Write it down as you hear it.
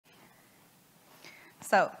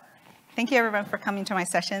So thank you everyone for coming to my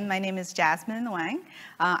session. My name is Jasmine Wang.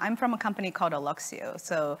 I'm from a company called Alluxio.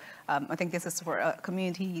 So I think this is for a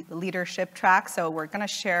community leadership track. So we're going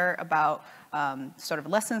to share about sort of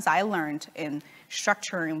lessons I learned in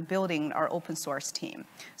structuring, building our open source team.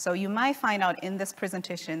 So you might find out in this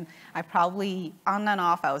presentation, I probably on and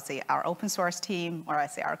off, I would say our open source team, or I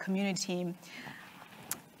say our community team.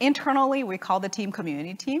 Internally, we call the team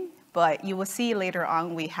community team. But you will see later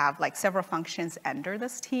on we have like several functions under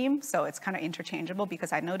this team, so it's kind of interchangeable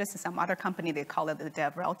because I noticed in some other company they call it the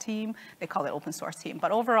DevRel team, they call it open source team,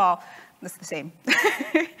 but overall it's the same.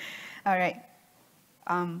 All right.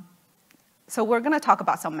 So we're going to talk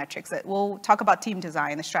about some metrics. We'll talk about team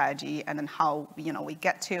design, the strategy, and then how we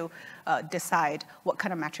get to decide what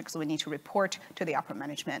kind of metrics we need to report to the upper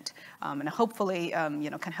management, and hopefully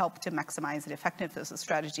can help to maximize the effectiveness of the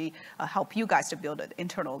strategy, help you guys to build it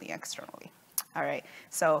internally, externally. All right.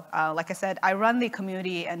 So like I said, I run the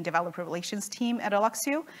community and developer relations team at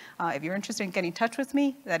Alluxio. If you're interested in getting in touch with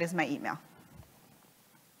me, that is my email.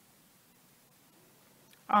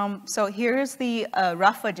 So here's the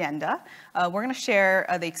rough agenda. We're going to share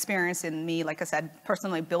the experience in me, like I said,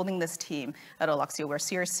 personally building this team at Alluxio. We're a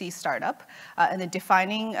Series C startup, and then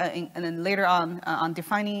defining, and then later on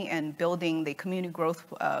defining and building the community growth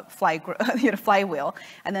flywheel,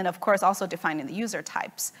 and then of course also defining the user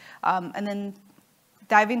types, and then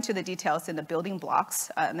dive into the details in the building blocks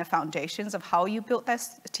and the foundations of how you built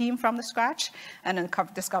this team from the scratch, and then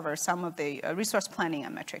discover some of the resource planning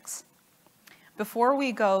and metrics. Before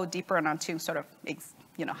we go deeper onto sort of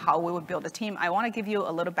how we would build a team, I want to give you a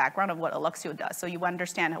little background of what Alluxio does so you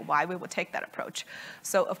understand why we would take that approach.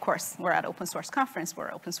 So of course, we're at Open Source Conference. We're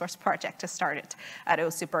an open source project to start it at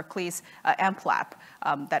OC Berkeley's AMP lab.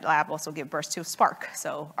 That lab also gave birth to Spark.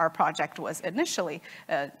 So our project was initially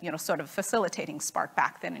sort of facilitating Spark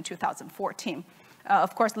back then in 2014.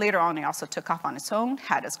 Of course, later on, it also took off on its own,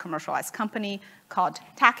 had its commercialized company called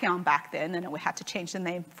Tachyon back then, and then we had to change the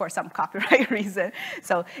name for some copyright reason.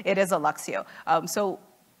 So it is Alluxio. So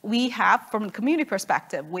we have, from a community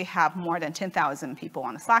perspective, we have more than 10,000 people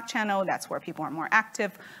on the Slack channel. That's where people are more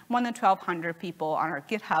active. More than 1,200 people on our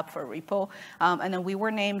GitHub for repo. And then we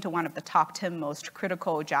were named one of the top 10 most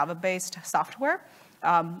critical Java-based software.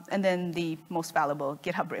 And then the most valuable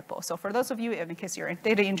GitHub repo. So for those of you, in case you're a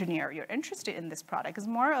data engineer, you're interested in this product, it's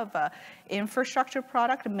more of an infrastructure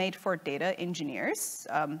product made for data engineers.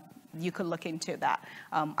 You could look into that.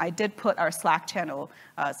 I did put our Slack channel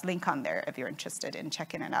link on there if you're interested in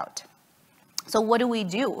checking it out. So what do we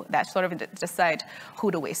do that sort of decide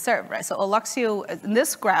who do we serve, right? So Alluxio,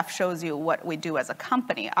 this graph shows you what we do as a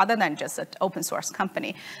company, other than just an open source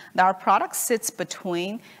company. Now our product sits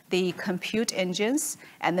between the compute engines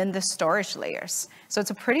and then the storage layers. So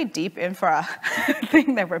it's a pretty deep infra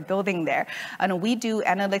thing that we're building there. And we do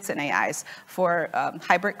analytics and AIs for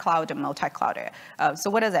hybrid cloud and multi-cloud.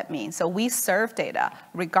 So what does that mean? So we serve data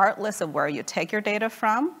regardless of where you take your data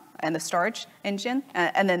from and the storage engine,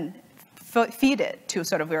 and then feed it to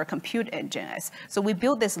sort of where a compute engine is. So we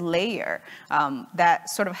build this layer that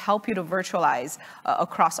sort of help you to virtualize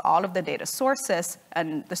across all of the data sources,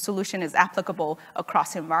 and the solution is applicable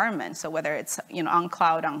across environments. So whether it's on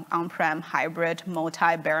cloud, on-prem, hybrid,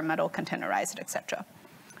 multi, bare metal, containerized, et cetera.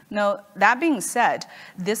 Now, that being said,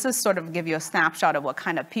 this is sort of give you a snapshot of what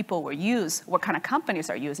kind of people will use, what kind of companies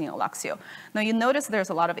are using Alluxio. Now, you notice there's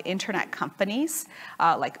a lot of internet companies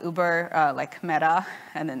like Uber, like Meta,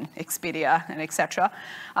 and then Expedia, and et cetera.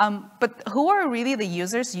 But who are really the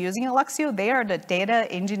users using Alluxio? They are the data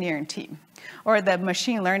engineering team, or the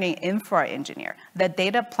machine learning infra engineer, the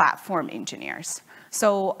data platform engineers.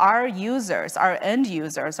 So our users, our end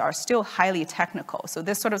users, are still highly technical. So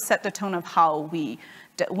this sort of set the tone of how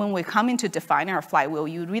when we come into defining our flywheel,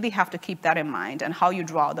 you really have to keep that in mind and how you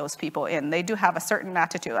draw those people in. They do have a certain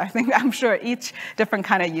attitude. I'm sure each different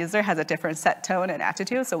kind of user has a different set tone and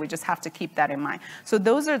attitude, so we just have to keep that in mind. So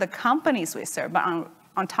those are the companies we serve, but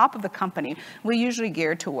on top of the company, we usually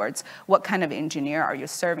gear towards what kind of engineer are you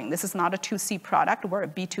serving. This is not a 2C product, we're a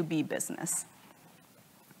B2B business.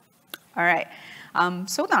 All right.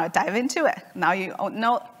 So now dive into it. Now you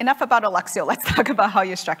know enough about Alluxio. Let's talk about how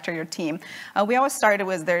you structure your team. We always started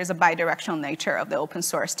with there is a bi-directional nature of the open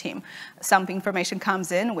source team. Some information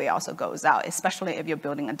comes in, we also goes out, especially if you're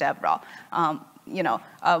building a DevRel.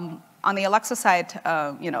 On the Alluxio side,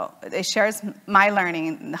 it shares my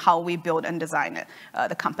learning how we build and design it,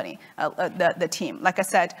 the company, the team. Like I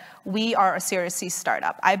said, we are a Series C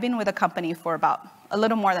startup. I've been with the company for about a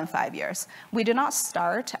little more than 5 years. We did not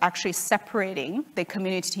start actually separating the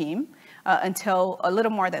community team until a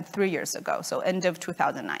little more than 3 years ago, so end of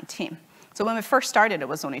 2019. So when we first started, it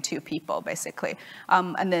was only 2 people, basically.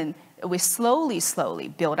 And then we slowly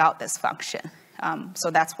build out this function. So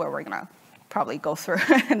that's where we're going to probably go through.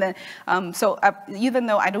 And then, even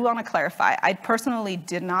though I do want to clarify, I personally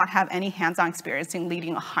did not have any hands-on experience in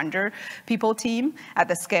leading 100-people team at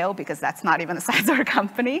the scale, because that's not even the size of our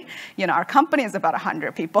company. You know, our company is about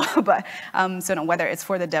 100 people, but whether it's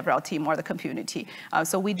for the DevRel team or the community.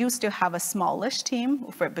 So we do still have a smallish team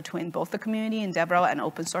between both the community and DevRel and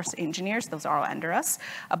open source engineers. Those are all under us.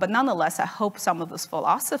 But nonetheless, I hope some of those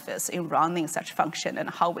philosophies in running such function and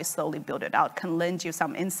how we slowly build it out can lend you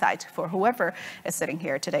some insight for whoever is sitting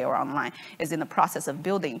here today or online is in the process of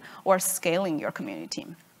building or scaling your community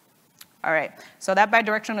team. All right, so that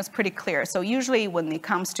bi-direction is pretty clear. So usually when it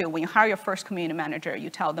comes to, when you hire your first community manager, you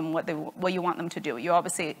tell them what you want them to do. You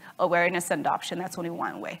obviously, awareness and adoption, that's only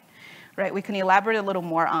one way. Right, we can elaborate a little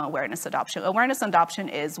more on awareness adoption. Awareness adoption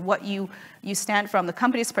is what you stand from the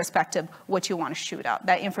company's perspective, what you want to shoot out.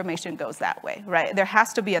 That information goes that way, right? There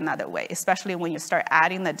has to be another way, especially when you start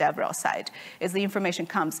adding the DevRel side, is the information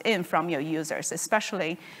comes in from your users,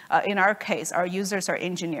 especially in our case, our users are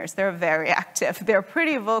engineers. They're very active. They're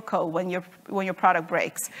pretty vocal when your product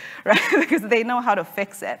breaks, right? Because they know how to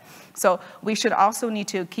fix it. So we should also need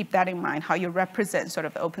to keep that in mind, how you represent sort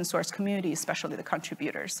of the open source community, especially the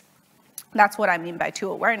contributors. That's what I mean by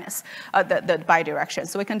awareness, the bi-direction.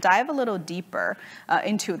 So we can dive a little deeper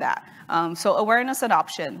into that. So awareness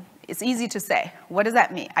adoption, it's easy to say. What does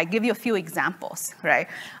that mean? I give you a few examples, right?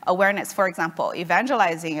 Awareness, for example,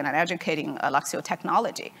 evangelizing and educating Alluxio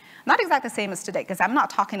technology. Not exactly the same as today, because I'm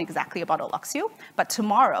not talking exactly about Alluxio, but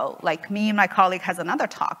tomorrow, like me and my colleague has another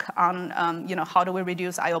talk on how do we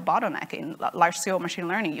reduce I/O bottleneck in large-scale machine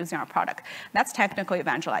learning using our product. That's technical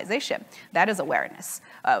evangelization. That is awareness,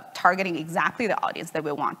 targeting exactly the audience that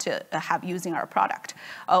we want to have using our product.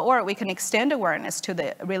 Or we can extend awareness to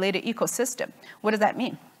the related ecosystem. What does that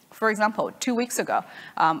mean? For example, 2 weeks ago,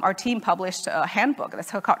 our team published a handbook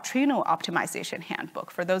that's called Trino Optimization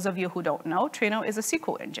Handbook. For those of you who don't know, Trino is a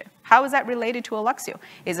SQL engine. How is that related to Alluxio?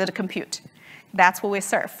 Is it a compute? That's what we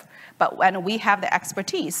serve. But when we have the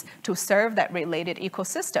expertise to serve that related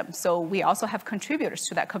ecosystem, so we also have contributors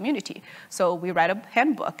to that community. So we write a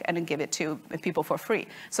handbook and then give it to people for free.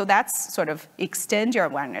 So that's sort of extend your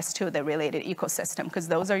awareness to the related ecosystem, because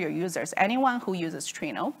those are your users. Anyone who uses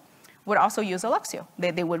Trino would also use Alluxio.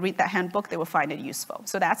 They would read that handbook, they would find it useful.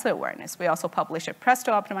 So that's the awareness. We also publish a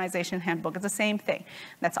Presto optimization handbook. It's the same thing.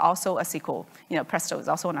 That's also a SQL, Presto is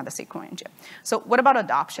also another SQL engine. So what about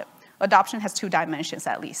adoption? Adoption has 2 dimensions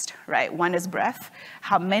at least, right? One is breadth,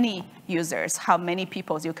 how many users, how many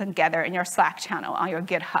people you can gather in your Slack channel, on your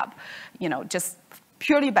GitHub, just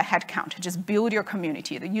purely by headcount, just build your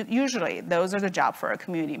community. Usually those are the job for a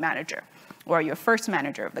community manager or your first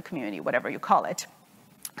manager of the community, whatever you call it.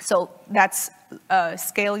 So that's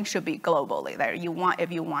scaling should be globally. There, if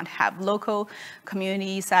you want to have local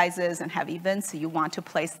community sizes and have events, you want to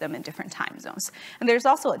place them in different time zones. And there's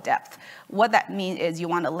also a depth. What that means is you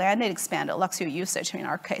want to land and expand Alluxio usage, in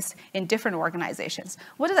our case, in different organizations.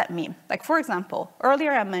 What does that mean? Like, for example,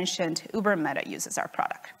 earlier I mentioned Uber and Meta uses our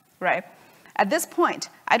product, right? At this point,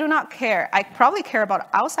 I do not care. I probably care about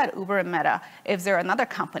outside Uber and Meta if there another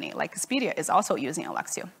company like Expedia is also using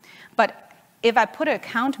Alluxio. But if I put an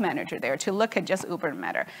account manager there to look at just Uber and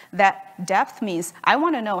Meta, that depth means I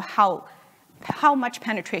want to know how much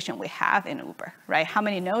penetration we have in Uber, right? How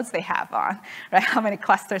many nodes they have on, right? How many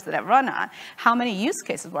clusters that have run on, how many use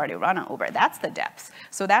cases already run on Uber. That's the depth.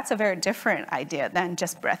 So that's a very different idea than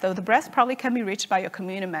just breadth. Though the breadth probably can be reached by your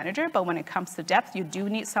community manager, but when it comes to depth, you do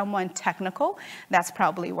need someone technical. That's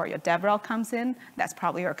probably where your DevRel comes in. That's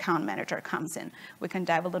probably your account manager comes in. We can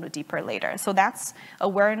dive a little deeper later. So that's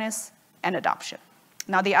awareness and adoption.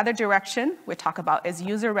 Now, the other direction we talk about is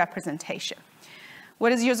user representation.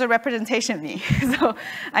 What does user representation mean? So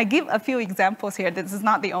I give a few examples here. This is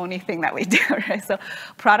not the only thing that we do, right? So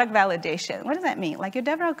product validation, what does that mean? Like your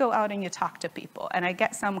DevRel go out and you talk to people, and I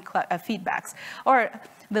get some feedbacks. Or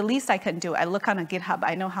the least I can do, I look on a GitHub,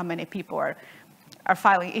 I know how many people are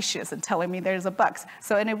filing issues and telling me there's a bugs.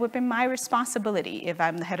 So, and it would be my responsibility, if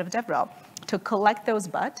I'm the head of DevRel, to collect those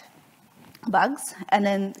bugs and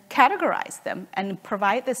then categorize them and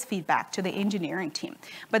provide this feedback to the engineering team.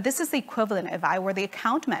 But this is the equivalent if I were the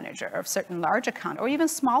account manager of certain large account or even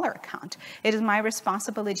smaller account. It is my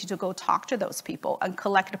responsibility to go talk to those people and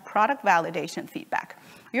collect product validation feedback.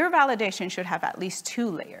 Your validation should have at least 2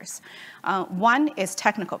 layers. One is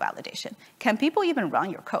technical validation. Can people even run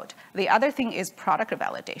your code? The other thing is product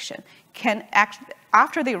validation.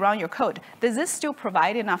 after they run your code, does this still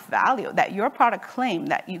provide enough value that your product claim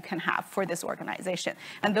that you can have for this organization?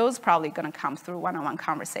 And those probably going to come through one-on-one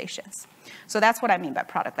conversations. So that's what I mean by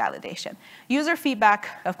product validation. User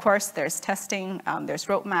feedback, of course, there's testing, there's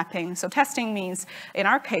road mapping. So testing means, in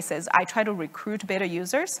our cases, I try to recruit beta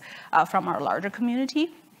users from our larger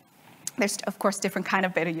community. There's, of course, different kind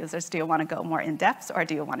of beta users. Do you want to go more in depth, or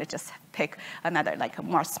do you want to just pick another, like a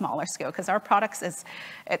more smaller scale? Because our products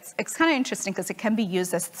it's kind of interesting because it can be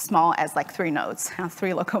used as small as like 3 nodes,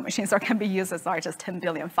 3 local machines, or can be used as large as 10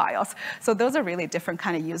 billion files. So those are really different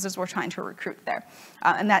kind of users we're trying to recruit there.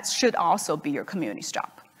 And that should also be your community's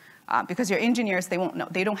job. Because your engineers, they won't know,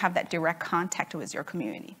 they don't have that direct contact with your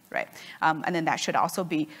community, right? And then that should also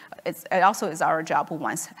be, it also is our job who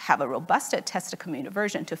wants to have a robust tested community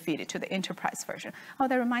version to feed it to the enterprise version. Oh,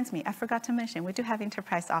 that reminds me, I forgot to mention, we do have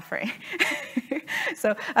enterprise offering.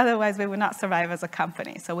 So otherwise we would not survive as a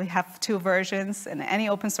company. So we have 2 versions, and any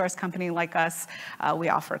open source company like us, we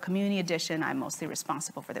offer a community edition. I'm mostly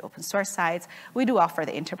responsible for the open source sides. We do offer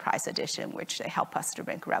the enterprise edition, which they help us to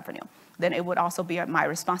make revenue. Then it would also be my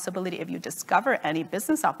responsibility if you discover any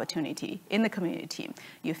business opportunity in the community team,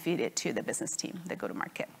 you feed it to the business team, the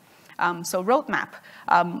go-to-market. So roadmap,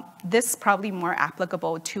 this is probably more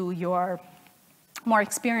applicable to your more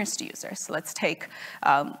experienced users. Let's take,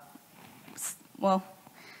 well,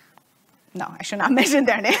 no, I should not mention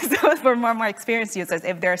their names. For more experienced users,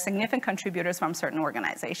 if there are significant contributors from certain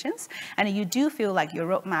organizations, and you do feel like your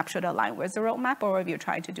roadmap should align with the roadmap, or if you're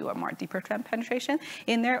trying to do a more deeper penetration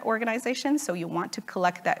in their organization, so you want to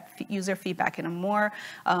collect that user feedback in a more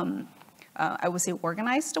I would say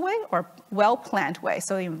organized way or well-planned way.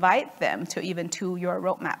 So invite them to even to your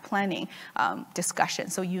roadmap planning discussion,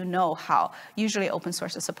 so you know how usually open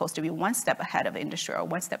source is supposed to be one step ahead of industry or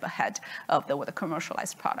one step ahead of the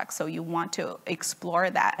commercialized product. So you want to explore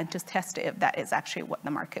that and just test if that is actually what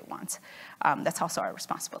the market wants. That's also our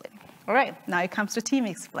responsibility. All right, now it comes to team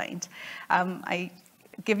explained. I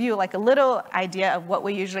give you like a little idea of what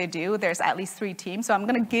we usually do. There's at least 3 teams. So I'm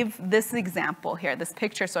going to give this example here, this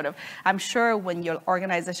picture sort of. I'm sure when your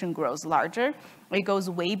organization grows larger, it goes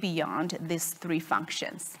way beyond these 3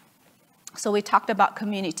 functions. So we talked about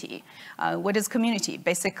community. What is community?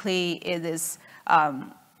 Basically, it is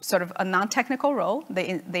sort of a non-technical role.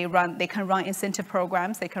 They can run incentive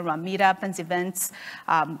programs, they can run meetups, events,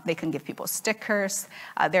 they can give people stickers.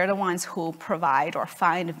 They're the ones who provide or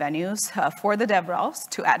find venues for the DevRels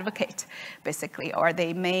to advocate, basically. Or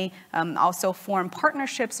they may also form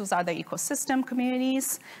partnerships with other ecosystem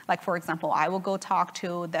communities. Like, for example, I will go talk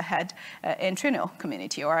to the head in Trino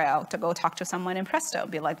community, or I'll go talk to someone in Presto,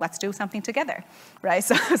 be like, let's do something together, right?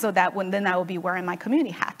 So that then I will be wearing my community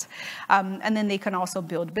hat. And then they can also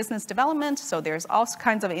build business development. So there's all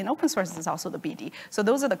kinds of, in open source, there's also the BD. So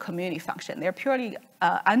those are the community function. They're purely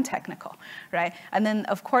untechnical, right? And then,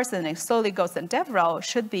 of course, then it slowly goes, and DevRel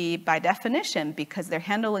should be, by definition, because they're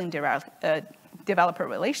handling developer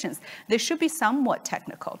relations, they should be somewhat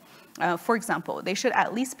technical. For example, they should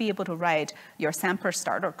at least be able to write your sample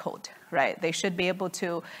starter code, right? They should be able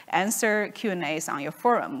to answer Q&As on your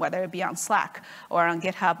forum, whether it be on Slack or on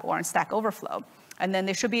GitHub or on Stack Overflow. And then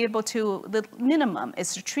they should be able to, the minimum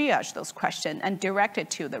is to triage those questions and direct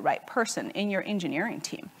it to the right person in your engineering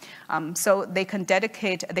team. So they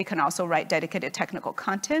can also write dedicated technical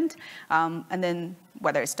content, and then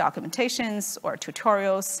whether it's documentations or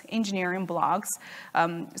tutorials, engineering blogs.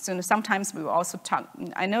 So sometimes we will also talk,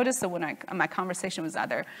 I noticed that when my conversation with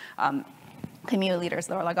other community leaders,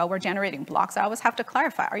 they were like, oh, we're generating blocks. I always have to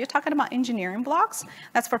clarify, are you talking about engineering blocks?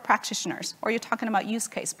 That's for practitioners. Or are you talking about use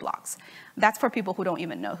case blocks? That's for people who don't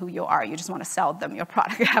even know who you are. You just want to sell them your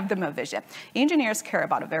product, have them a vision. Engineers care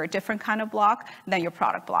about a very different kind of block than your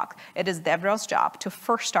product block. It is DevRel's job to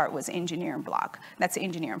first start with engineering block. That's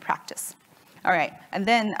engineering practice. All right, and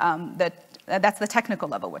then that's the technical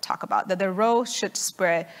level we'll talk about. The role should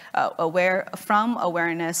spread from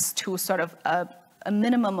awareness to sort of a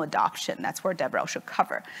minimum adoption. That's where DevRel should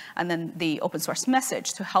cover. And then the open source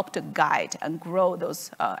message to help to guide and grow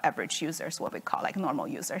those average users, what we call like normal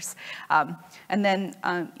users. And then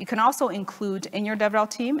you can also include in your DevRel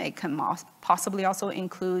team, it can possibly also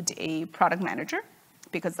include a product manager,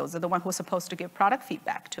 because those are the ones who are supposed to give product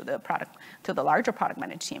feedback to the larger product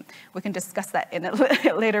management team. We can discuss that in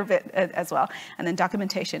a later bit as well. And then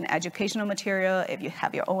documentation, educational material, if you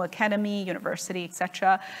have your own academy, university,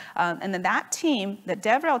 etc. And then that team, the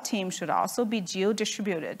DevRel team, should also be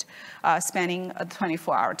geo-distributed, spanning a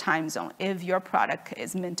 24-hour time zone if your product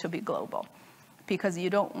is meant to be global. because you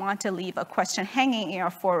don't want to leave a question hanging in your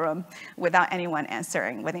forum without anyone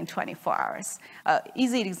answering within 24 hours.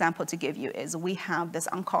 Easy example to give you is we have this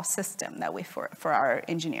on-call system that we for our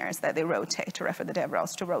engineers that they rotate, for the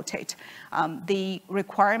DevRels to rotate. The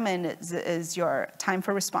requirement is your time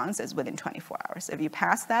for response is within 24 hours. If you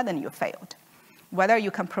pass that, then you failed. Whether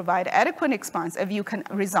you can provide adequate response, if you can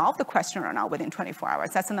resolve the question or not within 24 hours,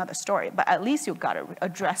 that's another story. But at least you've got to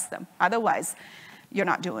address them. Otherwise, you're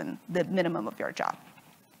not doing the minimum of your job.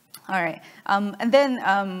 All right, and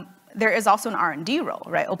then there is also an R&D role,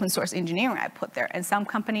 right? Open source engineering I put there. In some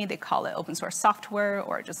company, they call it open source software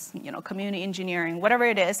or just community engineering, whatever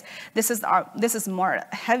it is. This is more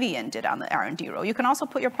heavy-ended on the R&D role. You can also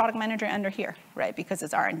put your product manager under here, right? Because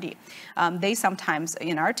it's R&D. They sometimes,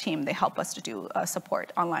 in our team, they help us to do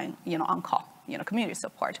support online, on-call. Community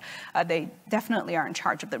support. They definitely are in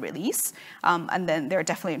charge of the release, and then they're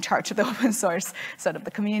definitely in charge of the open source, sort of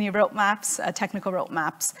the community roadmaps, technical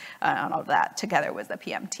roadmaps, and all of that together with the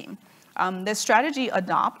PM team. The strategy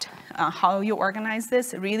adopt, how you organize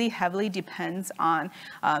this really heavily depends on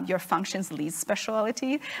your function's lead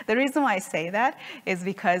specialty. The reason why I say that is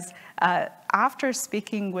because after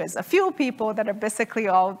speaking with a few people that are basically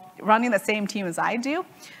all running the same team as I do,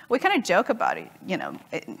 we kind of joke about it,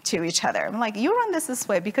 to each other. I'm like, you run this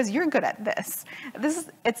way because you're good at this.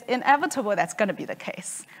 It's inevitable that's going to be the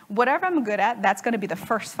case. Whatever I'm good at, that's going to be the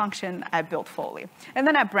first function I build fully. And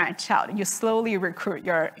then I branch out. You slowly recruit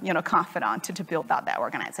your, confidant to build out that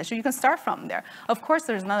organization. You can start from there. Of course,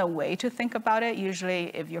 there's another way to think about it.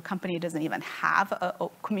 Usually, if your company doesn't even have a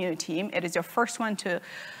community team, it is your first one to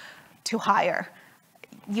hire.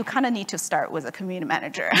 You kind of need to start with a community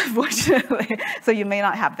manager, unfortunately, so you may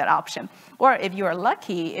not have that option. Or if you are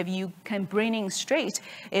lucky, if you can bring in straight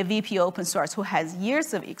a VP open source who has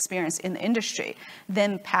years of experience in the industry,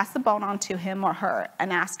 then pass the ball on to him or her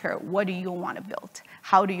and ask her, what do you want to build?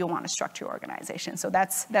 How do you want to structure your organization? So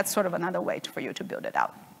that's sort of another way for you to build it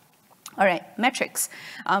out. All right, metrics.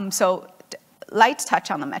 Light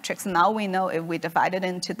touch on the metrics. Now we know if we divide it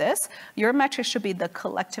into this, your metrics should be the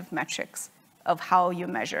collective metrics of how you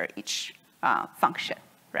measure each function,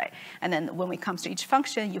 right? And then when it comes to each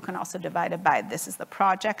function, you can also divide it by this is the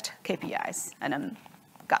project KPIs, and then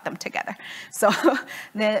got them together. So,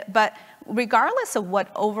 but regardless of what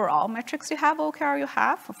overall metrics you have, OKR you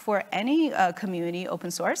have, for any community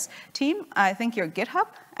open source team, I think your GitHub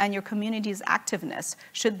and your community's activeness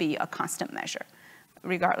should be a constant measure,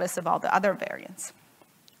 regardless of all the other variants.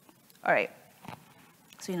 All right.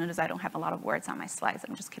 So you notice I don't have a lot of words on my slides.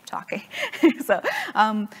 I'm just keep talking. So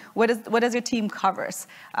what does your team covers?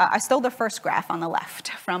 I stole the first graph on the left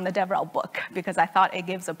from the DevRel book because I thought it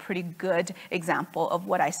gives a pretty good example of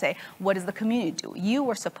what I say. What does the community do? You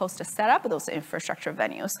were supposed to set up those infrastructure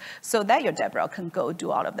venues so that your DevRel can go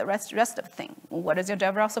do all of the rest of the thing. What is your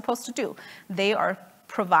DevRel supposed to do? They are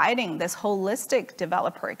providing this holistic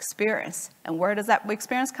developer experience. And where does that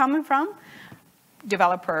experience coming from?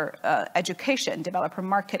 Developer education, developer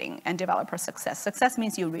marketing, and developer success. Success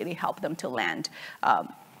means you really help them to land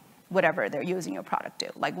whatever they're using your product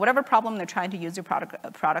to. Like whatever problem they're trying to use your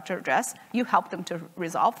product to address, you help them to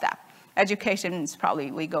resolve that. Education is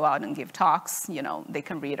probably we go out and give talks, they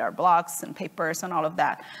can read our blogs and papers and all of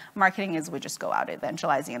that. Marketing is we just go out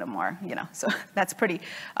evangelizing it more, so that's pretty,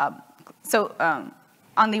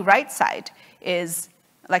 on the right side is,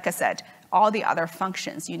 like I said, all the other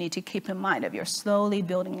functions you need to keep in mind if you're slowly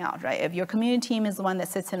building out, right? If your community team is the one that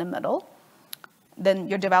sits in the middle, then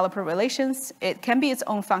your developer relations, it can be its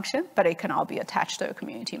own function, but it can all be attached to a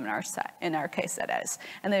community team in our case that is.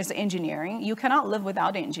 And there's engineering. You cannot live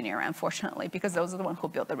without engineering, unfortunately, because those are the ones who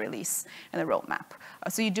build the release and the roadmap.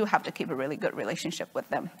 So you do have to keep a really good relationship with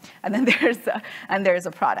them. And then there's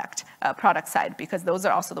a product side, because those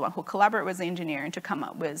are also the one who collaborate with the engineering to come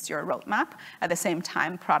up with your roadmap. At the same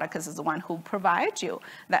time, product is the one who provides you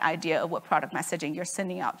the idea of what product messaging you're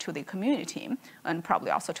sending out to the community team and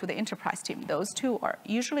probably also to the enterprise team. Those two are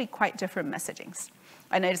usually quite different messagings.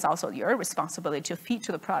 And it is also your responsibility to feed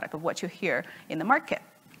to the product of what you hear in the market.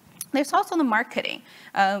 There's also the marketing.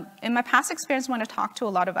 In my past experience, when I talked to a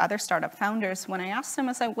lot of other startup founders, when I asked them,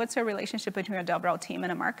 I said, what's your relationship between a DevRel team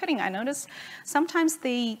and a marketing? I noticed sometimes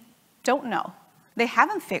they don't know. They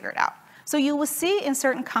haven't figured out. So you will see in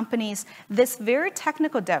certain companies, this very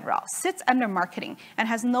technical DevRel sits under marketing and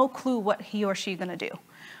has no clue what he or she is going to do,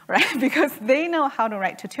 right? Because they know how to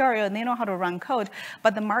write tutorial and they know how to run code,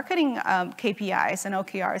 but the marketing KPIs and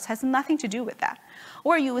OKRs has nothing to do with that.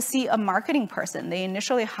 Or you will see a marketing person. They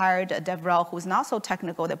initially hired a DevRel who's not so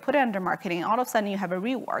technical. They put it under marketing. All of a sudden, you have a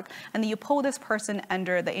rework, and then you pull this person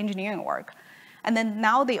under the engineering org. and then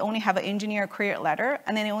now they only have an engineer career letter,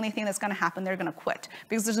 and then the only thing that's going to happen, they're going to quit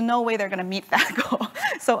because there's no way they're going to meet that goal.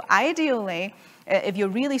 So ideally, if you're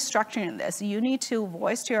really structuring this, you need to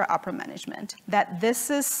voice to your upper management that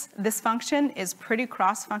this function is pretty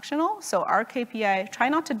cross-functional. So our KPI, try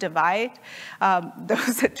not to divide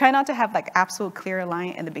those, try not to have like absolute clear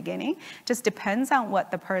line in the beginning. Just depends on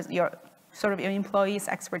what your employee's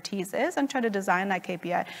expertise is, and try to design that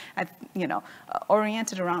KPI,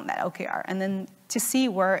 oriented around that OKR, and then to see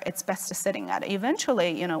where it's best to sitting at.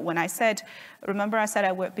 Eventually, when I said, remember I said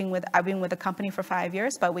I've been with the company for 5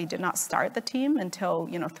 years, but we did not start the team until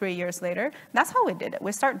 3 years later. That's how we did it.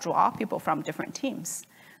 We start draw people from different teams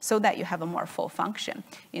so that you have a more full function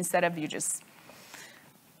instead of you just.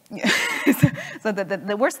 So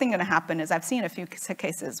the worst thing going to happen is I've seen a few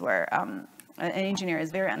cases where an engineer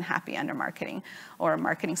is very unhappy under marketing, or a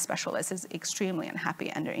marketing specialist is extremely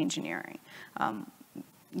unhappy under engineering.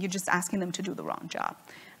 You're just asking them to do the wrong job.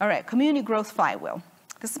 All right, community growth flywheel.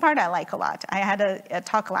 This is the part I like a lot. I had a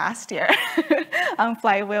talk last year on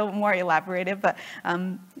flywheel, more elaborated, but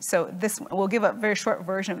so we'll give a very short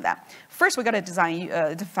version of that. First, we got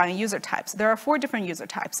to define user types. There are 4 different user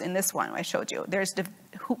types in this one I showed you. There's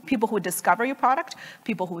people who discover your product,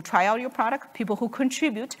 people who try out your product, people who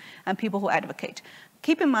contribute, and people who advocate.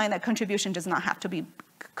 Keep in mind that contribution does not have to be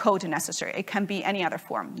code necessary. It can be any other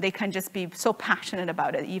form. They can just be so passionate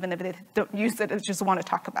about it, even if they don't use it, they just want to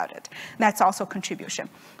talk about it. That's also contribution.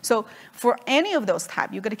 So for any of those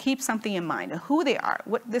types, you've got to keep something in mind, who they are,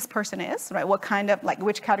 what this person is, right? What kind of,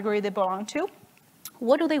 which category they belong to.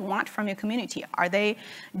 What do they want from your community? Are they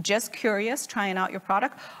just curious, trying out your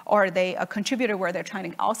product? Or are they a contributor where they're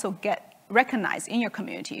trying to also get recognized in your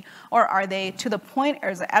community? Or are they to the point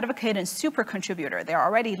as an advocate and super contributor? They're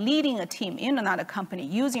already leading a team in another company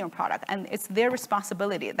using your product, and it's their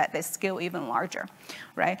responsibility that they scale even larger,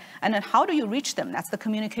 right? And then how do you reach them? That's the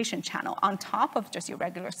communication channel on top of just your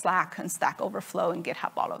regular Slack and Stack Overflow and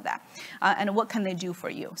GitHub, all of that. And what can they do for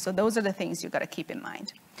you? So those are the things you've got to keep in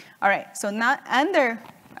mind. All right, so now,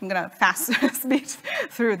 I'm going to fast speed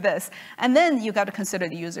through this. And then you got to consider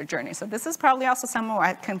the user journey. So this is probably also somewhere where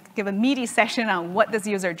I can give a meaty session on what this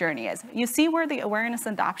user journey is. You see where the awareness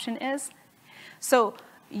and adoption is? So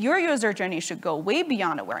your user journey should go way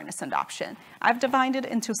beyond awareness and adoption. I've divided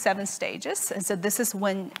it into 7 stages. And so this is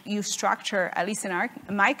when you structure, at least in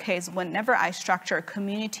my case, whenever I structure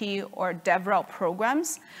community or DevRel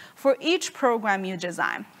programs, for each program you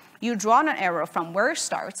design, you draw an arrow from where it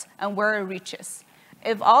starts and where it reaches.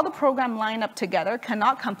 If all the program line up together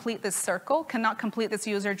cannot complete this circle, cannot complete this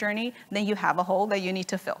user journey, then you have a hole that you need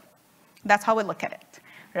to fill. That's how we look at it,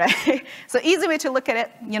 right? So easy way to look at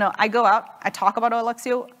it, I go out, I talk about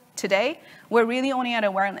Alluxio. Today, we're really only at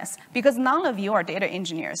awareness because none of you are data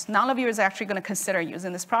engineers. None of you is actually going to consider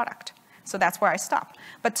using this product. So that's where I stop.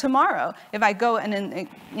 But tomorrow, if I go and then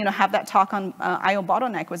have that talk on I/O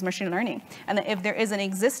bottleneck with machine learning, and if there is an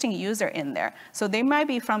existing user in there, so they might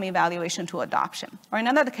be from evaluation to adoption. Or in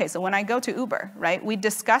another case, so when I go to Uber, right, we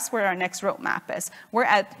discuss where our next roadmap is. We're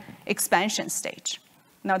at expansion stage.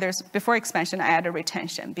 Now, before expansion, I added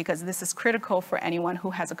retention because this is critical for anyone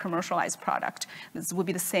who has a commercialized product. This would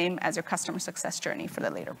be the same as your customer success journey for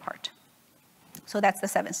the later part. So that's the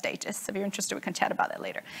 7 stages. So if you're interested, we can chat about it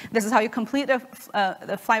later. This is how you complete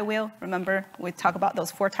the flywheel. Remember, we talk about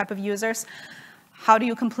those 4 types of users. How do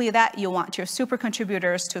you complete that? You want your super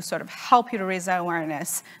contributors to sort of help you to raise that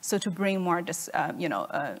awareness, so to bring more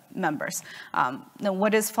members. Now,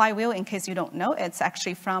 what is flywheel? In case you don't know, it's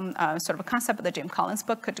actually from sort of a concept of the Jim Collins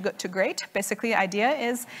book, Good to Great. Basically, the idea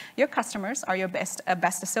is your customers are your best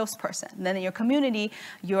salesperson. Then in your community,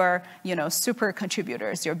 your super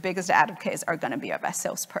contributors, your biggest advocates are going to be your best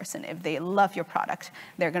salesperson. If they love your product,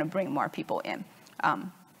 they're going to bring more people in. All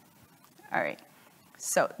right.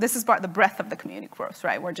 So this is the breadth of the community growth,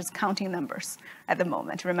 right? We're just counting numbers at the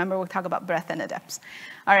moment. Remember, we'll talk about breadth and the depths.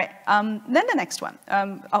 All right, then the next one.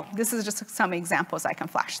 This is just some examples I can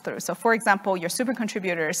flash through. So for example, your super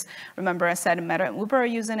contributors, remember I said Meta and Uber are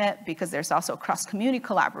using it because there's also cross-community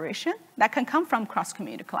collaboration. That can come from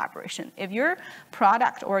cross-community collaboration. If your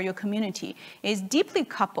product or your community is deeply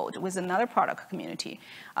coupled with another product community,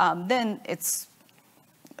 then it's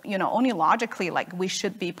only logically we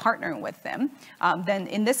should be partnering with them. Then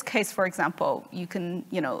in this case, for example, you can,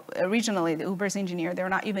 originally the Uber's engineer, they're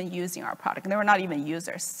not even using our product. They were not even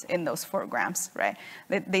users in those programs, right?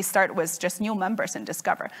 They start with just new members and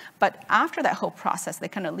discover. But after that whole process, they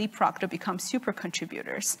kind of leapfrog to become super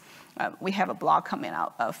contributors. we have a blog coming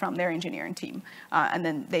out from their engineering team. And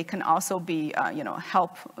then they can also be,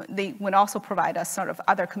 they would also provide us sort of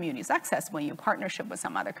other communities access when you partnership with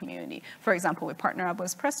some other community. For example, we partner up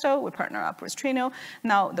with Presto, we partner up with Trino.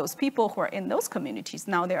 Now those people who are in those communities,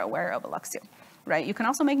 now they're aware of Alluxio. Right? You can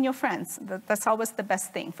also make new friends. That's always the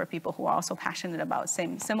best thing for people who are also passionate about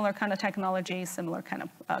similar kind of technology, similar kind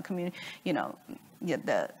of community,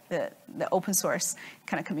 the open source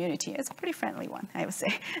kind of community. It's a pretty friendly one, I would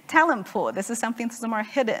say. Talent pool, this is something that's more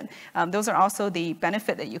hidden. Those are also the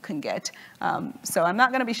benefit that you can get. So I'm not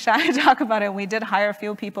going to be shy to talk about it. We did hire a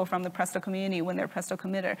few people from the Presto community when they're Presto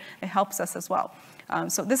committer. It helps us as well.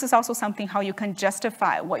 So this is also something how you can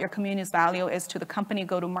justify what your community's value is to the company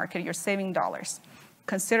go-to-market. You're saving dollars,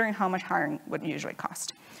 considering how much hiring would usually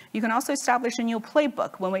cost. You can also establish a new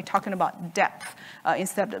playbook when we're talking about depth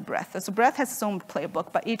instead of breadth. So breadth has its own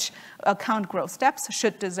playbook, but each account growth steps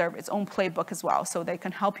should deserve its own playbook as well, so they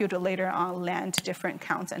can help you to later on land different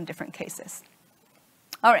counts and different cases.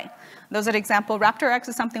 All right, those are the example. RaptorX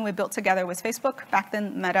is something we built together with Facebook, back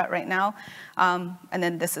then Meta right now. And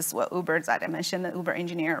then this is what Uber, that I mentioned, the Uber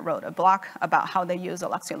engineer wrote a blog about how they use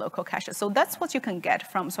Alluxio local caches. So that's what you can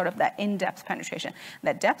get from sort of that in-depth penetration,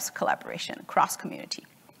 that depth collaboration, cross-community.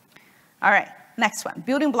 All right, next one,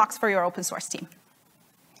 building blocks for your open source team.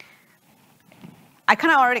 I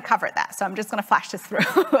kind of already covered that, so I'm just going to flash this through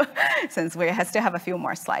since we still have a few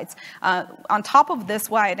more slides. On top of this,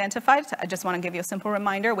 what I identified, I just want to give you a simple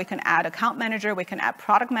reminder. We can add account manager, we can add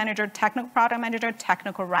product manager,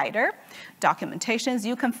 technical writer, documentations.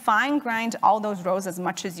 You can fine grind all those roles as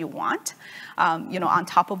much as you want, on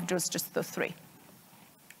top of just the three.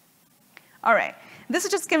 All right. This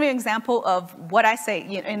is just giving you an example of what I say.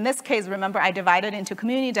 In this case, remember, I divided into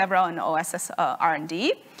community, DevRel, and OSS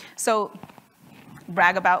R&D. So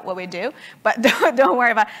brag about what we do, but don't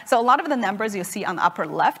worry about it. So a lot of the numbers you see on the upper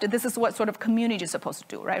left, this is what sort of community you're supposed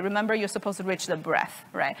to do, right? Remember, you're supposed to reach the breadth,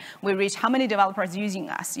 right? We reach how many developers using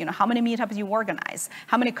us, how many meetups you organize,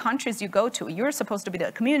 how many countries you go to. You're supposed to be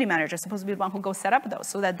the community manager, supposed to be the one who goes set up those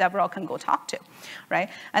so that DevRel can go talk to, right?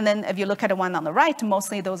 And then if you look at the one on the right,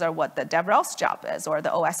 mostly those are what the DevRel's job is or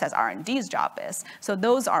the OSS R&D's job is. So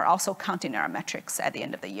those are also counting in our metrics at the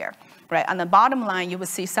end of the year. Right, on the bottom line, you will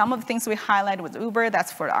see some of the things we highlighted with Uber,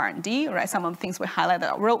 that's for R&D, right? Some of the things we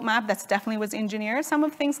highlighted our roadmap, that's definitely with engineers. Some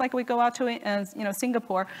of the things like we go out to,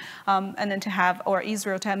 Singapore, and then to have, or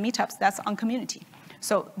Israel to have meetups, that's on community.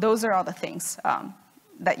 So those are all the things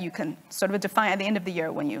that you can sort of define at the end of the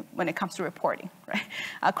year when it comes to reporting,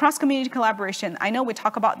 right? Cross-community collaboration, I know we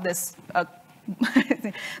talk about this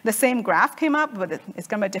the same graph came up, but it's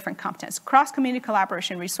going to be different contents. Cross-community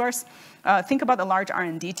collaboration resource. Think about the large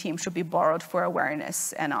R&D team should be borrowed for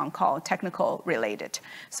awareness and on-call technical related.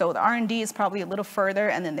 So the R&D is probably a little further,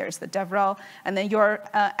 and then there's the DevRel. And then your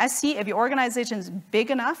SE, if your organization is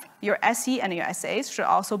big enough, your SE and your SAs should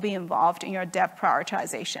also be involved in your dev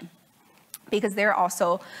prioritization, because they're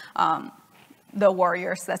also the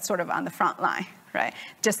warriors that's sort of on the front line, right?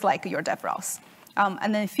 Just like your DevRels.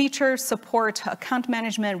 And then features, support, account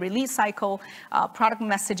management, release cycle, product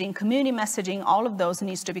messaging, community messaging, all of those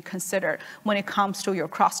needs to be considered when it comes to your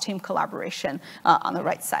cross-team collaboration on the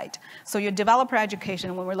right side. So your developer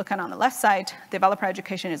education, when we're looking on the left side, developer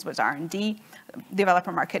education is with R&D.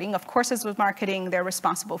 Developer marketing, of course, is with marketing. They're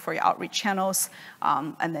responsible for your outreach channels,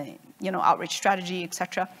 and then outreach strategy, et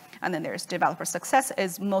cetera. And then there's developer success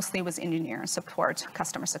is mostly with engineering support,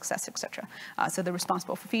 customer success, et cetera. So they're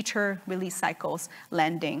responsible for feature, release cycles,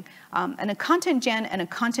 landing, and a content gen and a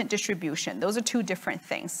content distribution. Those are two different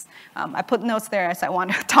things. I put notes there as I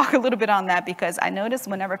want to talk a little bit on that, because I notice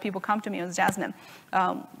whenever people come to me with Jasmine,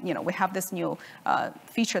 we have this new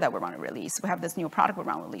feature that we want to release. We have this new product we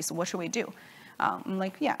want to release. What should we do? I'm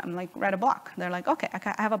like, write a block. They're like, okay,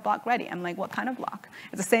 I have a block ready. I'm like, what kind of block?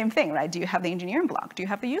 It's the same thing, right? Do you have the engineering block? Do you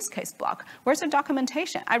have the use case block? Where's the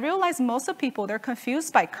documentation? I realize most of people, they're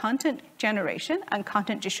confused by content generation and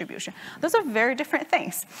content distribution. Those are very different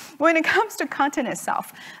things. When it comes to content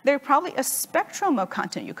itself, there's probably a spectrum of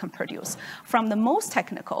content you can produce, from the most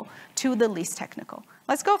technical to the least technical.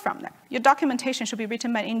 Let's go from there. Your documentation should be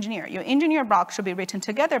written by an engineer. Your engineer block should be written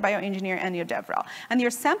together by your engineer and your DevRel. And your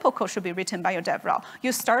sample code should be written by your DevRel.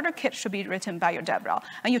 Your starter kit should be written by your DevRel.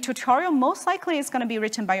 And your tutorial most likely is going to be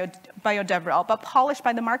written by your DevRel, but polished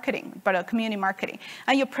by the marketing, by the community marketing.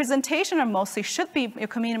 And your presentation mostly should be your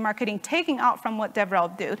community marketing taking out from what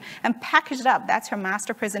DevRel did and packaged up. That's your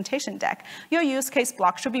master presentation deck. Your use case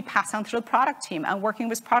block should be passed on to the product team and working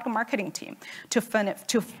with product marketing team to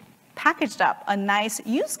packaged up a nice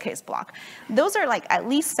use case block. Those are like at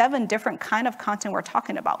least 7 different kind of content we're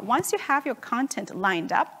talking about. Once you have your content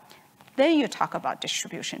lined up, Then you talk about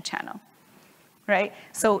distribution channel, right?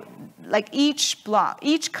 So like each block,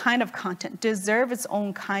 each kind of content deserves its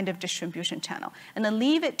own kind of distribution channel, and then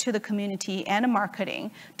leave it to the community and the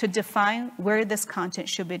marketing to define where this content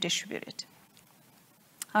should be distributed.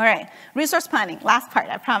 All right, resource planning, last part,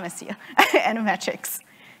 I promise you, and metrics.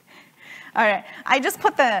 All right, I just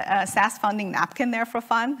put the SaaS funding napkin there for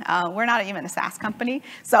fun. We're not even a SaaS company,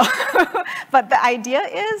 so, but the idea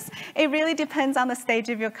is it really depends on the stage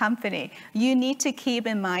of your company. You need to keep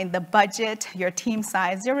in mind the budget, your team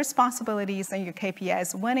size, your responsibilities, and your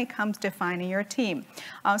KPIs when it comes to defining your team.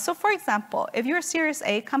 So for example, if you're a Series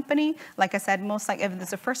A company, like I said, most likely, if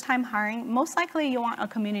it's a first time hiring, most likely you want a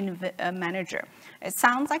community manager. It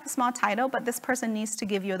sounds like a small title, but this person needs to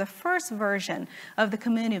give you the first version of the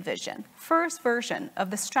community vision, first version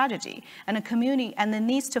of the strategy, and a community, and then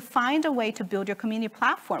needs to find a way to build your community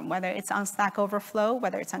platform, whether it's on Stack Overflow,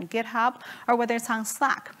 whether it's on GitHub, or whether it's on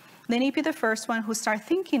Slack. They need to be the first one who start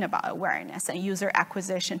thinking about awareness and user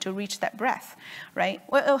acquisition to reach that breadth, right?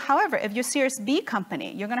 Well, however, if you're a Series B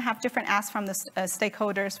company, you're going to have different asks from the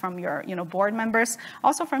stakeholders, from your board members,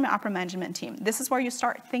 also from your upper management team. This is where you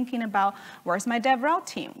start thinking about, where's my DevRel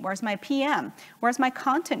team? Where's my PM? Where's my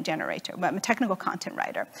content generator, my technical content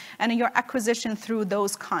writer? And your acquisition through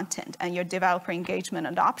those content and your developer engagement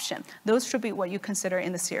adoption, those should be what you consider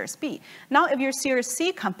in the Series B. Now, if you're a Series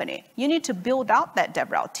C company, you need to build out that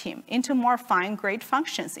DevRel team into more fine-grained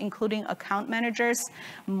functions, including account managers,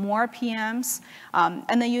 more PMs,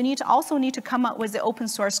 and then you also need to come up with the open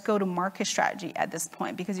source go-to-market strategy at this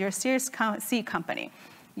point, because you're a Series C company.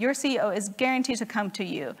 Your CEO is guaranteed to come to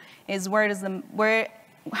you, is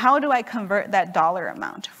how do I convert that dollar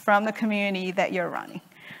amount from the community that you're running?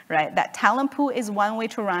 Right? That talent pool is one way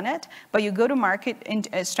to run it, but you go to market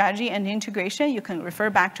strategy and integration, you can refer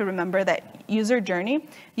back to remember that user journey.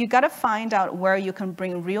 You got to find out where you can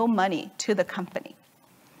bring real money to the company.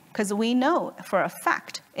 Because we know for a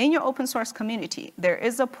fact, in your open source community, there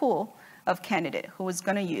is a pool of candidate who is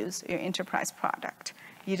going to use your enterprise product.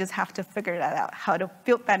 You just have to figure that out, how to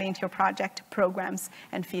build that into your project programs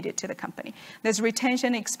and feed it to the company. There's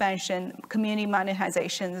retention, expansion, community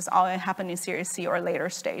monetization. This all happen in Series C or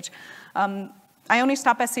later stage. I only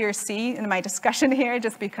stop at Series C in my discussion here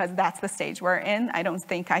just because that's the stage we're in. I don't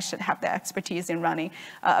think I should have the expertise in running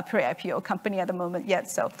a pre-IPO company at the moment yet,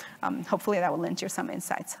 so hopefully that will lend you some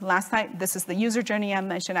insights. Last night, this is the user journey I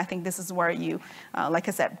mentioned. I think this is where you, like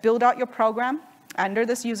I said, build out your program. Under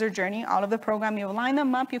this user journey, all of the program, you line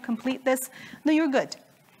them up, you complete this, then you're good,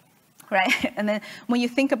 right? And then when you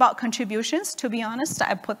think about contributions, to be honest,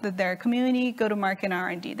 I put their community, go-to-market,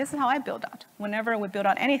 R&D. This is how I build out. Whenever we build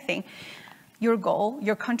out anything, your goal,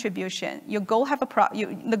 your contribution, your goal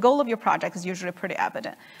the goal of your project is usually pretty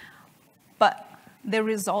evident, but the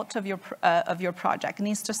result of your project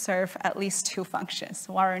needs to serve at least two functions,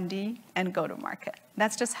 R&D and go-to-market.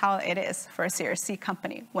 That's just how it is for a Series C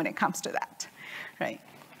company when it comes to that. Right.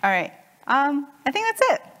 All right. I think that's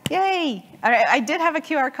it. Yay. All right. I did have a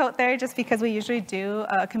QR code there just because we usually do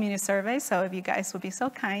a community survey. So if you guys would be so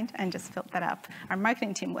kind and just fill that up, our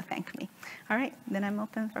marketing team will thank me. All right. Then I'm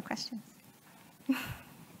open for questions. Do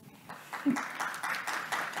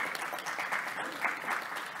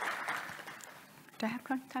I have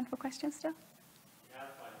time for questions still? Yeah,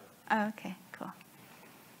 fine. Oh, okay. Cool.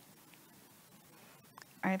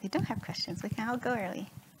 Or if you don't have questions, we can all go early.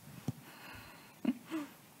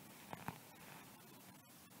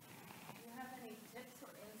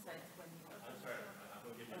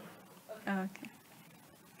 Okay.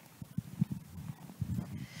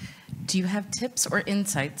 Do you have tips or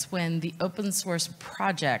insights when the open source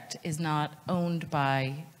project is not owned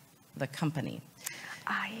by the company?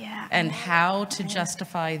 Yeah. And how to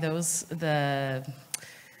justify those, to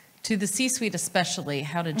the C-suite especially,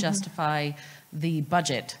 how to justify the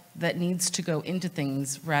budget that needs to go into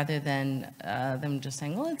things rather than them just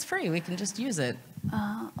saying, well, it's free, we can just use it.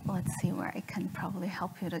 Let's see where I can probably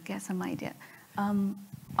help you to get some idea.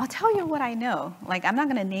 I'll tell you what I know. Like, I'm not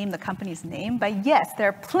going to name the company's name, but yes, there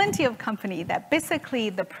are plenty of companies that basically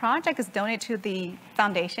the project is donated to the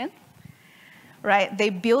foundation, right? They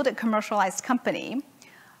build a commercialized company.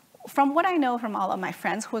 From what I know from all of my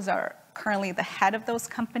friends who are currently the head of those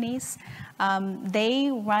companies, they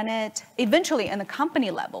run it, eventually in the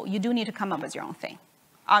company level, you do need to come up with your own thing.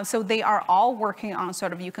 So they are all working on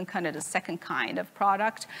sort of, you can kind of the second kind of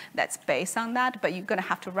product that's based on that, but you're going to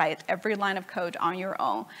have to write every line of code on your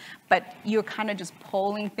own. But you're kind of just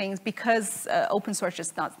pulling things because open source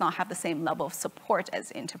just does not have the same level of support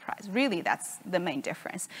as enterprise. Really, that's the main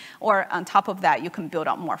difference. Or on top of that, you can build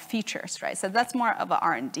out more features, right? So that's more of an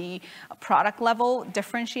R&D product level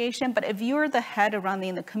differentiation. But if you're the head of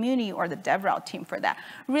running the community or the DevRel team for that,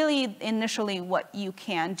 really initially what you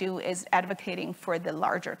can do is advocating for the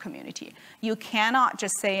larger community. You cannot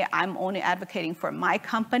just say, I'm only advocating for my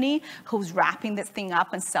company who's wrapping this thing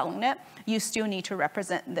up and selling it. You still need to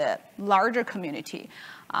represent the larger community.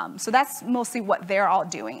 So that's mostly what they're all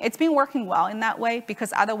doing. It's been working well in that way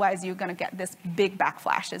because otherwise you're going to get this big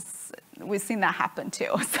backflashes. We've seen that happen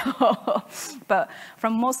too. So, but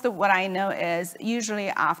from most of what I know is usually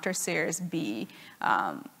after Series B,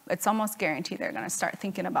 it's almost guaranteed they're going to start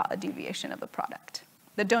thinking about a deviation of the product.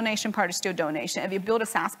 The donation part is still donation. If you build a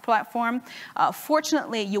SaaS platform,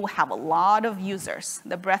 fortunately, you will have a lot of users.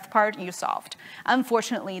 The breadth part, you solved.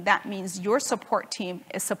 Unfortunately, that means your support team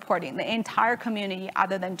is supporting the entire community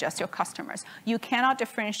other than just your customers. You cannot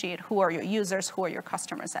differentiate who are your users, who are your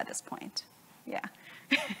customers at this point. Yeah.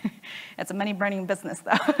 It's a money-burning business,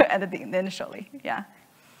 though, initially. Yeah.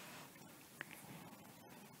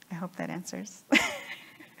 I hope that answers.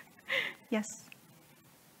 Yes.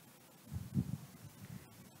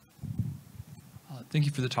 Thank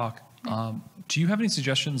you for the talk. Do you have any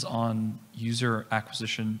suggestions on user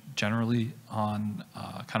acquisition generally on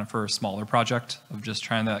kind of for a smaller project of just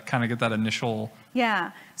trying to kind of get that initial?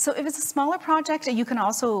 Yeah, so if it's a smaller project, you can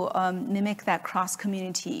also mimic that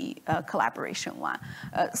cross-community collaboration one.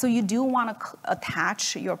 So you do want to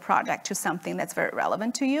attach your project to something that's very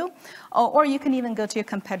relevant to you, or you can even go to your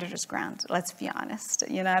competitor's ground, let's be honest.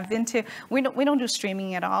 You know, I've been to, we don't do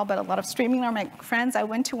streaming at all, but a lot of streaming are my friends. I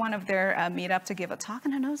went to one of their meetup to give a talk,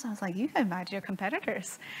 and I noticed, I was like, you can invite your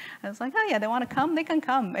competitors. I was like, oh yeah, they want to come, they can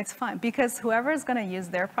come, it's fine. Because whoever is going to use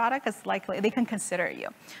their product is likely, they can consider you.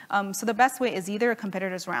 So the best way is either a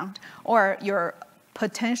competitor's round or you're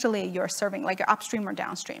serving like your upstream or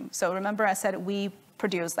downstream. So remember I said we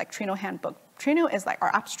produce like Trino Handbook. Trino is like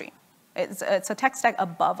our upstream. It's a tech stack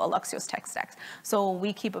above Alluxio's tech stack. So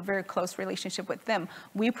we keep a very close relationship with them.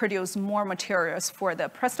 We produce more materials for the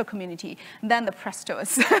Presto community than the Presto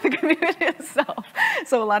is the community itself.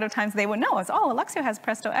 So a lot of times they would know, oh, Alluxio has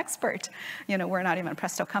Presto expert. You know, we're not even a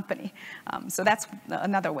Presto company. So that's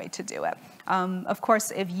another way to do it. Of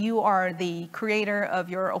course, if you are the creator of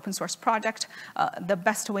your open source project, the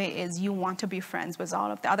best way is you want to be friends with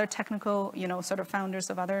all of the other technical, sort of founders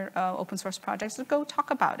of other open source projects. So go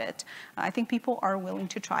talk about it. I think people are willing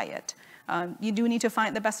to try it. You do need to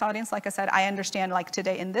find the best audience. Like I said, I understand like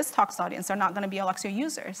today in this talk's audience, they're not going to be Alluxio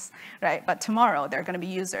users, right? But tomorrow they're going to be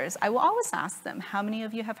users. I will always ask them, how many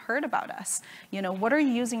of you have heard about us? What are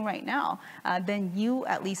you using right now? Then you,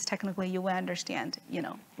 at least technically, you will understand,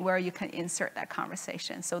 where you can insert that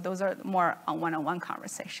conversation. So those are more one-on-one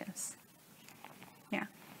conversations. Yeah.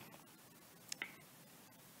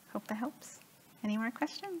 Hope that helps. Any more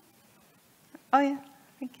questions? Oh yeah,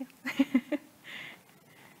 thank you.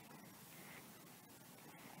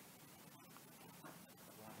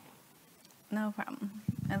 No problem.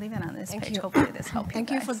 I'll leave it on this page. Hopefully this helps.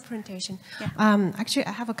 Thank you for the presentation. Yeah. Actually,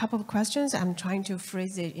 I have a couple of questions. I'm trying to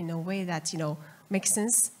phrase it in a way that makes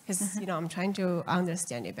sense because I'm trying to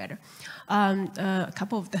understand it better. A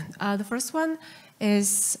couple of them. The first one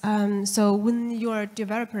is so when your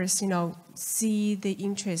developers see the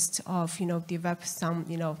interest of develop some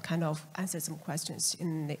kind of answer some questions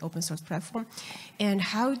in the open source platform, and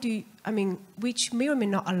how do you, which may or may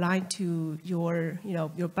not align to your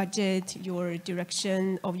your budget, your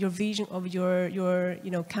direction of your vision of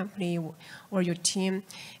your company or your team,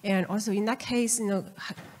 and also in that case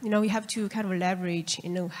you have to kind of leverage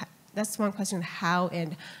that's one question, how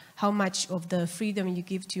and how much of the freedom you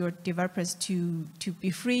give to your developers to be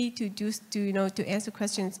free to do to answer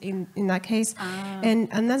questions in that case. And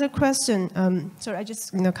another question, sorry, I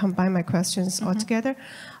just combine my questions all together.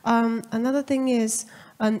 Another thing is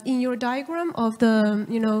in your diagram of the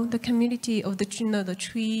the community of the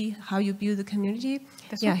tree, how you build the community.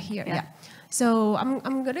 Here. So I'm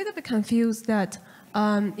a little bit confused that.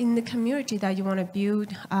 In the community that you want to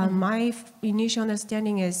build, my initial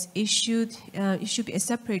understanding is it should be a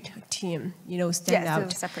separate team, stand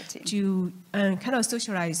out a separate team. To kind of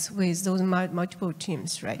socialize with those multiple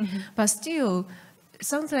teams, right? But still, it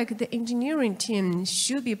sounds like the engineering team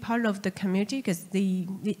should be part of the community because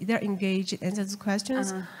they're engaged in answering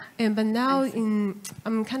questions. But now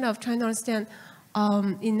I'm kind of trying to understand,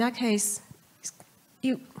 in that case,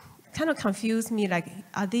 kind of confused me, like,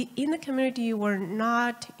 are they in the community or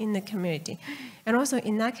not in the community? And also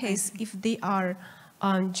in that case, if they are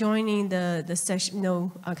joining the session,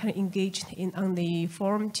 kind of engaged on the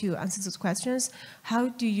forum to answer those questions, how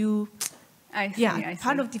do you, I see.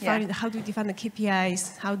 part of defining, how do you define the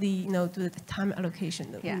KPIs, how do you do the time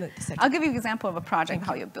allocation? I'll give you an example of a project,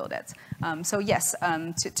 how you build it. So yes,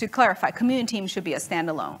 to clarify, community team should be a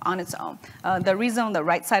standalone on its own. The reason on the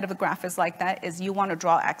right side of the graph is like that is you want to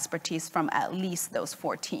draw expertise from at least those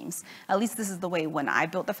 4 teams. At least this is the way when I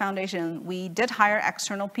built the foundation, we did hire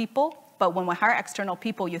external people. But when we hire external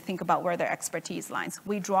people, you think about where their expertise lies.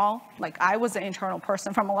 We draw, like I was an internal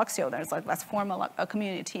person from Alluxio, there's like, let's form a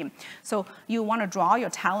community team. So you want to draw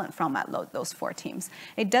your talent from those 4 teams.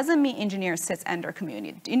 It doesn't mean engineering sits under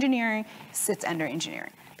community. Engineering sits under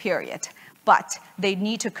engineering, period. But they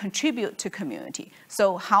need to contribute to community.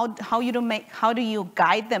 So how do you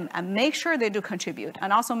guide them and make sure they do contribute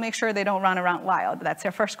and also make sure they don't run around wild? That's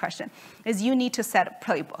your first question, is you need to set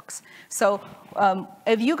playbooks. So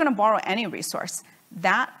if you're gonna borrow any resource,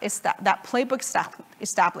 that playbook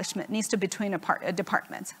establishment needs to be between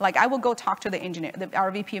departments. Like I will go talk to the engineer, our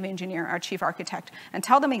VP of engineering, our chief architect, and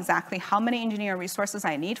tell them exactly how many engineering resources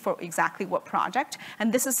I need for exactly what project,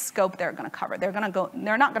 and this is scope they're gonna cover. They're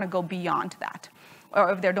not gonna go beyond that. Or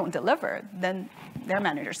if they don't deliver, then their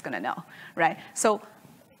manager's gonna know, right? So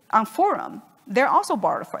on forum, they're also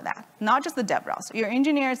borrowed for that, not just the DevRels. Your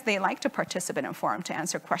engineers, they like to participate in forum to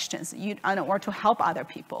answer questions or to help other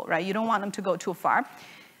people, right? You don't want them to go too far.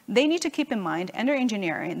 They need to keep in mind, under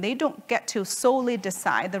engineering, they don't get to solely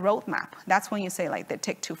decide the roadmap. That's when you say like they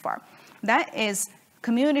take too far. That is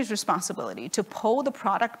community's responsibility to pull the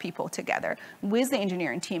product people together with the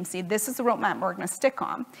engineering team. See, this is the roadmap we're going to stick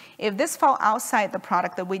on. If this falls outside the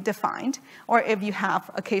product that we defined, or if you have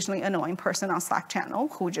occasionally annoying person on Slack channel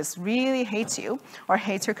who just really hates you or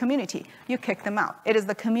hates your community, you kick them out. It is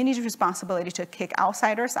the community's responsibility to kick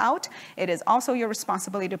outsiders out. It is also your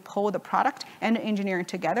responsibility to pull the product and the engineering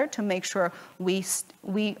together to make sure we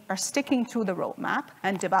are sticking to the roadmap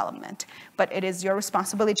and development. But it is your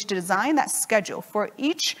responsibility to design that schedule for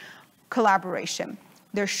each collaboration.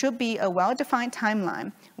 There should be a well-defined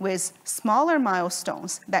timeline with smaller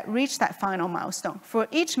milestones that reach that final milestone. For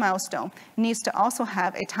each milestone needs to also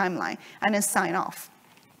have a timeline and a sign off.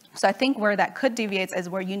 So I think where that could deviate is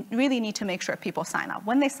where you really need to make sure people sign off.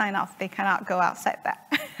 When they sign off, they cannot go outside that.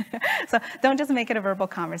 So don't just make it a verbal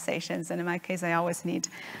conversations. And in my case, I always need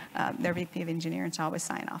their VP of engineering to always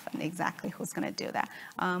sign off and exactly who's going to do that.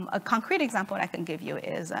 A concrete example I can give you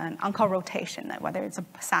is an on-call rotation. Whether it's a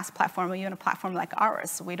SaaS platform or even a platform like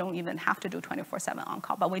ours, we don't even have to do 24/7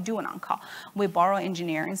 on-call, but we do an on-call. We borrow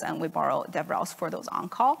engineers and we borrow DevRels for those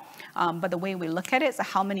on-call. But the way we look at it is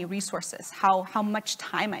how many resources, how much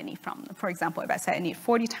time I need from them. For example, if I say I need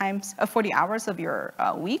 40 hours of your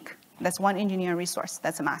week, that's one engineering resource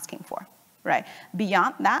that's I'm asking for, right?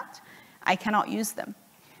 Beyond that, I cannot use them.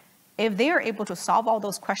 If they are able to solve all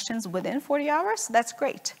those questions within 40 hours, that's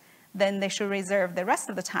great. Then they should reserve the rest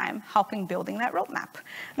of the time helping building that roadmap.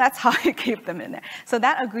 That's how you keep them in there. So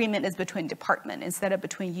that agreement is between department instead of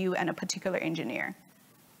between you and a particular engineer.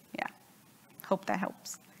 Yeah, hope that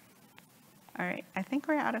helps. All right, I think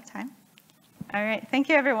we're out of time. All right, thank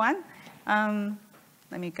you, everyone.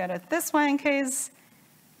 Let me go to this one in case.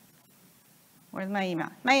 Where's my email?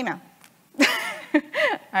 My email. All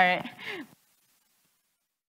right,